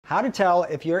How to tell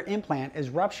if your implant is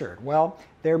ruptured? Well,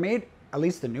 they're made, at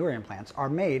least the newer implants, are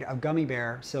made of gummy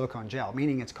bear silicone gel,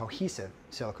 meaning it's cohesive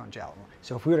silicone gel.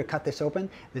 So if we were to cut this open,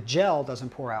 the gel doesn't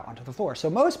pour out onto the floor. So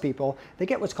most people, they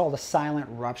get what's called a silent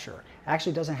rupture. It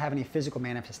actually doesn't have any physical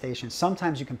manifestation.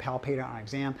 Sometimes you can palpate it on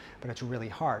exam, but it's really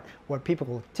hard. What people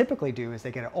will typically do is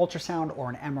they get an ultrasound or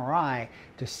an MRI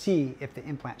to see if the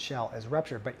implant shell is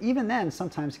ruptured. But even then,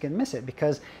 sometimes you can miss it,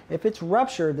 because if it's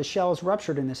ruptured, the shell is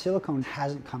ruptured and the silicone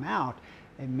hasn't come out,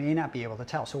 it may not be able to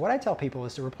tell. So what I tell people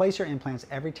is to replace your implants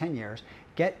every 10 years,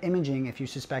 get imaging if you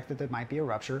suspect that there might be a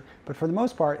rupture, but for the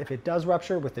most part, if it does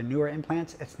rupture with the newer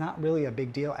implants, it's not really a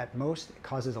big deal. At most, it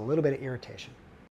causes a little bit of irritation.